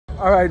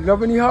Alright,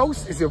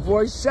 Loveindehouse, it's your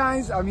boy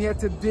Shines. I'm here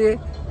today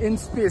in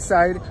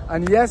Speyside,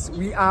 and yes,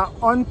 we are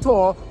on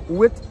tour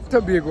with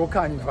Tobago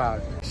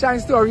Carnival.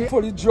 Shinezstory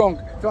fully drunk.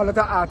 There are a lot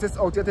of artists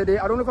out here today.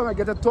 I don't know if I'm gonna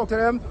get to talk to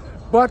them,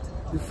 but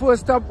the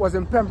first stop was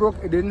in Pembroke.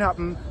 It didn't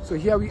happen, so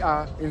here we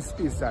are in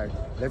Speyside.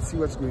 Let's see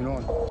what's going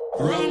on.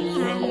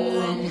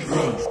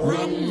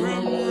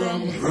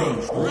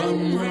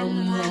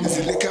 If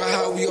you look at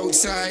how we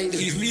outside,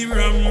 give me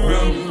rum,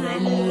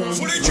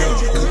 fully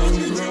drunk.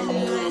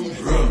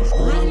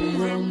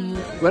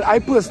 Well, I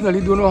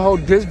personally don't know how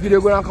this video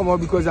is gonna come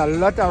out because a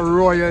lot of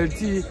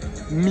royalty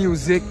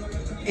music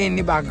in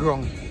the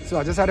background. So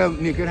I just had to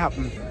make it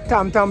happen.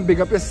 Tam,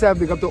 big up yourself,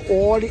 big up to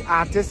all the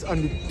artists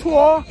on the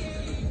tour.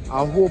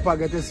 I hope I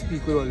get to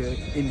speak with all of them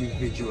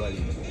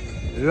individually.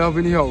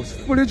 Loveindehouse,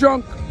 fully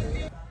drunk.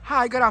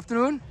 Hi, good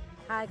afternoon.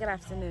 Hi, good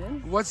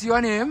afternoon. What's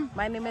your name?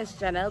 My name is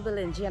Janelle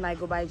Belingi and I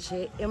go by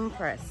J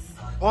Impress.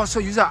 Oh,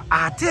 so you're an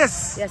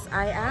artist? Yes,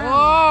 I am.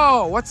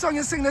 Oh, what song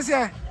you sing this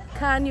year?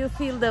 Can you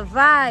feel the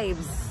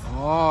vibes?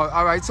 Oh,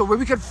 all right. So where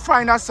we can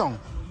find that song?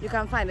 You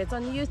can find it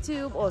on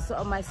YouTube, also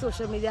on my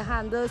social media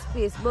handles,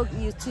 Facebook,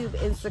 YouTube,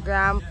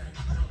 Instagram,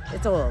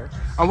 it's all.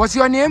 And what's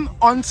your name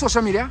on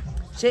social media?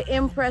 J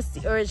Impress,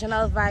 the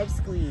original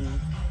vibes queen.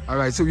 All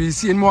right, so we'll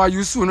see more of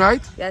you soon,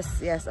 right?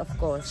 Yes, of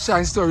course.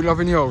 Shinezstory,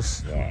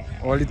 Loveindehouse. Yeah.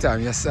 All the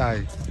time, yes,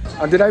 I.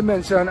 And did I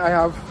mention I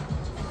have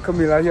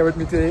Camilla here with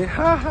me today?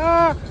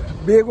 Ha!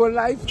 Tobago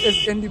Life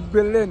is in the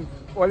building.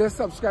 Always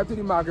subscribe to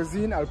the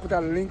magazine. I'll put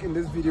a link in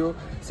this video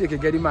so you can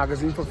get the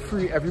magazine for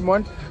free every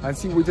month and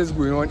see what is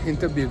going on in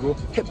Tobago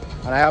Hip.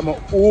 And I have my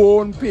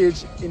own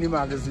page in the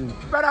magazine.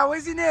 Brother,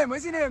 what's your name?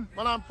 What's your name?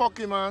 Man, I'm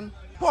Pocky, man.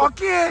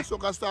 Pocky?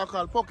 Soca star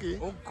called Pocky.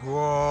 Oh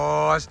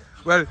gosh.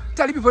 Well,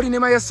 tell the people the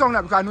name of your song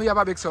now because I know you have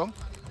a big song.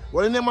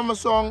 Well, the name of my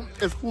song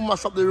is Who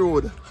Mash Up the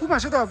Road. Who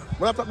mash it up?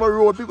 When I talk about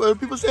road,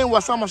 people saying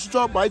Wassa mash it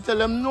up, but I tell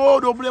them no,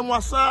 don't blame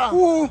Wassa.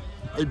 Who?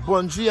 I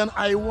Bungie and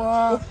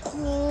Iowa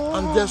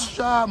and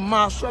Desha,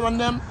 Marshall and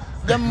them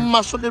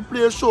mash up the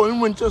place show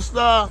in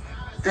Winchester.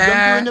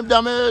 Them doing them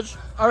damage.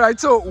 Alright,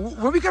 so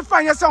where we can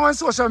find your song on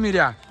social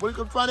media? Well, you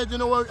can find it, you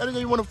know what,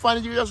 anything you want to find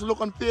it, you just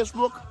look on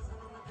Facebook,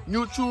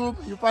 YouTube,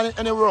 you find it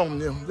anywhere.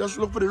 Just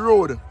look for The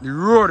Road. The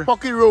Road?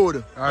 Pocky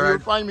Road. Alright. You'll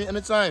find me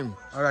anytime.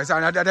 Alright, so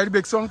that's the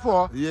big song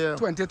for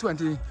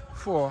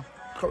 2024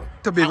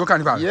 Tobago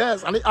Carnival.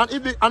 Yes, and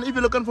if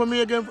you're looking for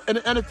me again,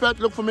 any fete,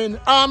 look for me in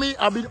the army.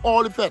 I'll be in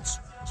all the fetes.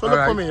 So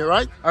look for me,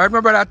 right? Alright, my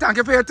brother, thank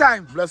you for your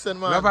time. Blessed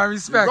man. Love and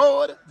respect.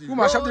 Who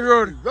mash up the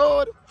road?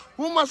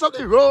 Who mash up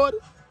the road?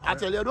 I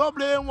tell you, don't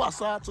blame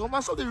Wassa. So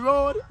mash up the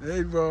road.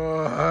 Hey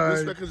boy.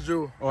 Respect is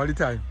due. All the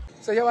time.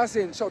 So here I was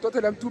saying, shout out to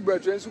them two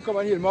brethren who come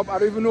and heal me up. I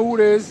don't even know who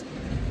they is,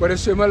 but they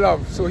show me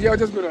love. So here I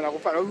just going on, I go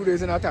find out who they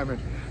is in that time.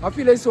 I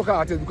feel like soca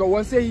artist because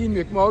once he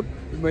make me out,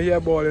 with my hair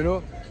ball, you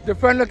know.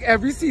 Different look,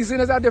 every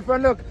season is a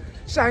different look.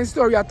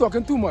 Shinezstory, are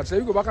talking too much. So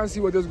you go back and see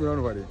what is going on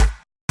over there.